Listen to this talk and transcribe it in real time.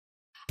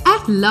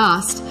At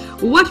last,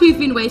 what we've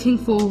been waiting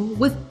for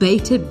with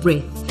bated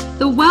breath,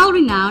 the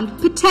well-renowned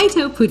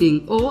potato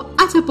pudding or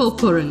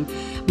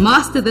aartappelpurring.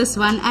 Master this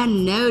one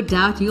and no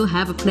doubt you'll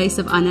have a place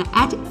of honor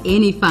at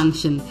any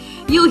function.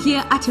 You'll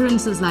hear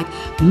utterances like,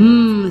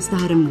 is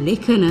daarom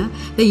lekker, ne?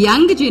 The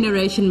younger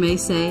generation may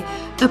say,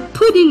 a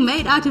pudding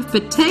made out of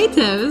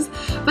potatoes.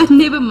 But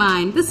never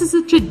mind, this is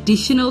a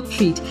traditional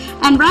treat.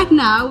 And right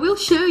now, we'll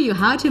show you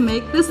how to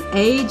make this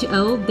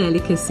age-old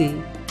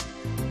delicacy.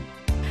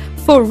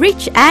 For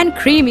rich and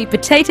creamy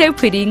potato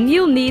pudding,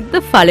 you'll need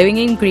the following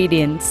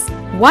ingredients.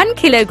 1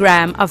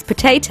 kilogram of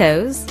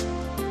potatoes,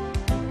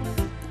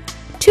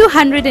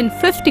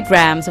 250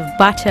 grams of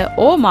butter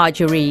or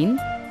margarine,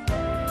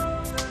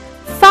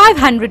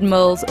 500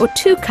 ml or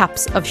 2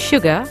 cups of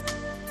sugar,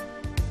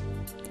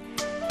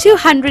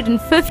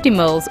 250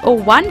 ml or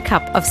 1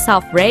 cup of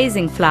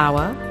self-raising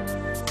flour,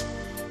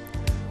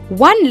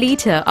 1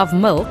 liter of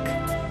milk,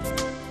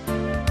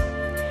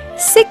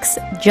 6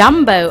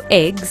 jumbo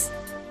eggs,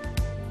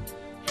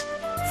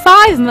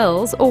 5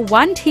 ml or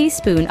 1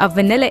 teaspoon of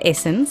vanilla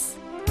essence,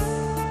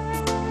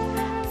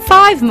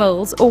 5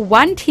 ml or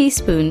 1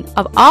 teaspoon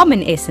of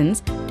almond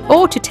essence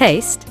or to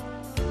taste,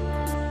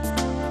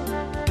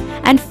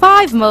 and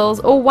 5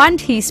 ml or 1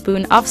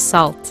 teaspoon of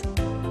salt.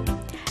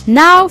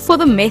 Now for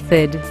the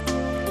method.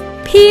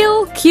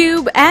 Peel,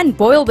 cube and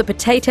boil the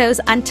potatoes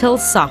until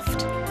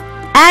soft.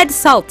 Add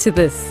salt to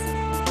this.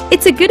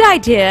 It's a good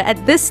idea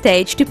at this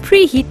stage to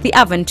preheat the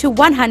oven to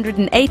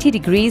 180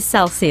 degrees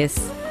Celsius.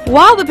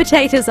 While the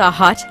potatoes are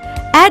hot,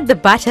 add the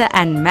butter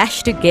and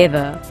mash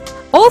together.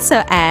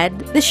 Also add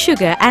the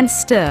sugar and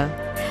stir.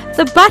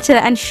 The butter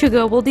and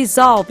sugar will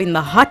dissolve in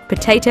the hot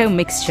potato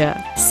mixture.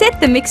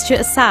 Set the mixture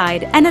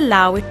aside and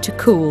allow it to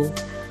cool.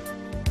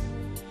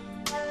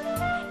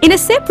 In a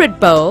separate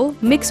bowl,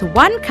 mix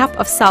 1 cup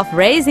of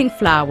self-raising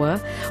flour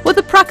with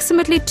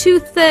approximately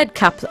 2/3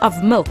 cups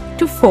of milk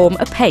to form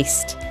a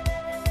paste.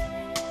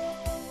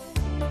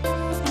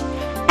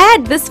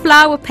 Add this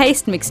flour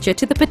paste mixture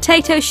to the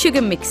potato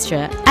sugar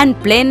mixture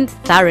and blend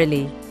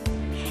thoroughly.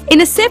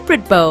 In a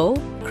separate bowl,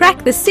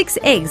 crack the 6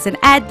 eggs and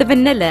add the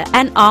vanilla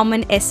and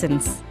almond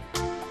essence.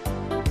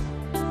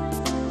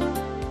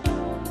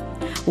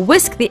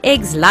 Whisk the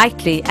eggs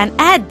lightly and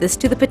add this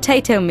to the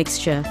potato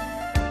mixture.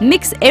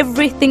 Mix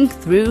everything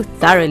through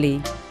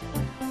thoroughly.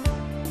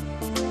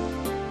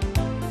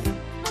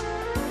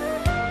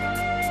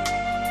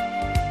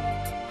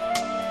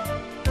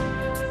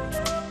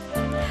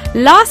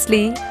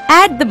 Lastly,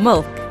 add the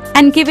milk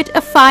and give it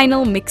a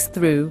final mix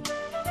through.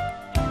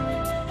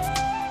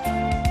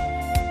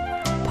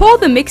 Pour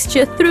the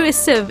mixture through a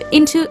sieve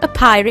into a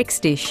Pyrex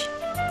dish.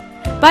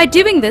 By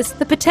doing this,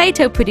 the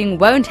potato pudding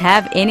won't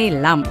have any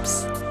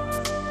lumps.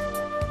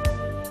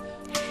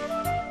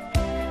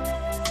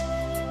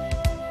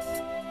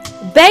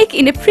 Bake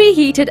in a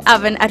preheated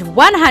oven at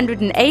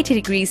 180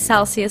 degrees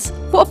Celsius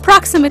for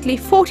approximately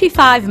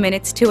 45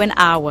 minutes to an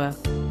hour.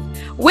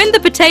 When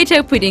the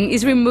potato pudding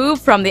is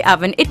removed from the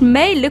oven, it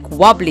may look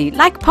wobbly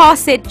like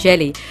Parset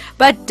jelly,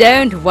 but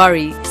don't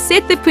worry,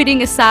 set the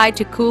pudding aside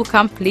to cool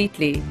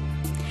completely.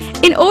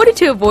 In order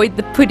to avoid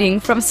the pudding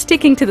from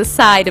sticking to the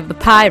side of the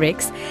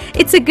Pyrex,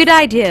 it's a good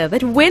idea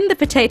that when the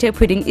potato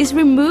pudding is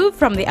removed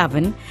from the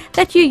oven,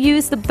 that you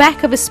use the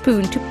back of a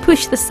spoon to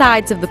push the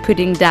sides of the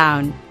pudding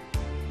down.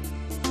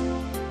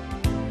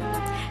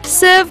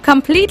 Serve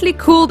completely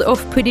cooled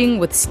off pudding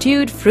with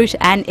stewed fruit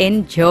and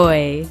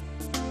enjoy.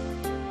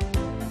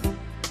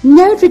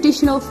 No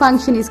traditional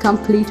function is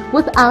complete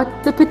without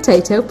the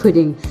potato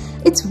pudding.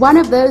 It's one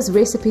of those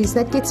recipes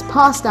that gets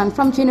passed on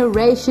from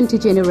generation to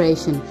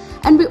generation.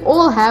 And we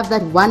all have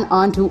that one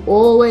aunt who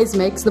always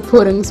makes the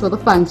puddings for the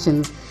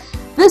functions.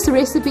 This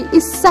recipe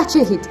is such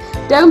a hit.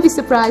 Don't be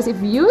surprised if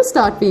you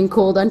start being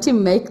called on to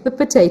make the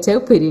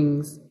potato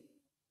puddings.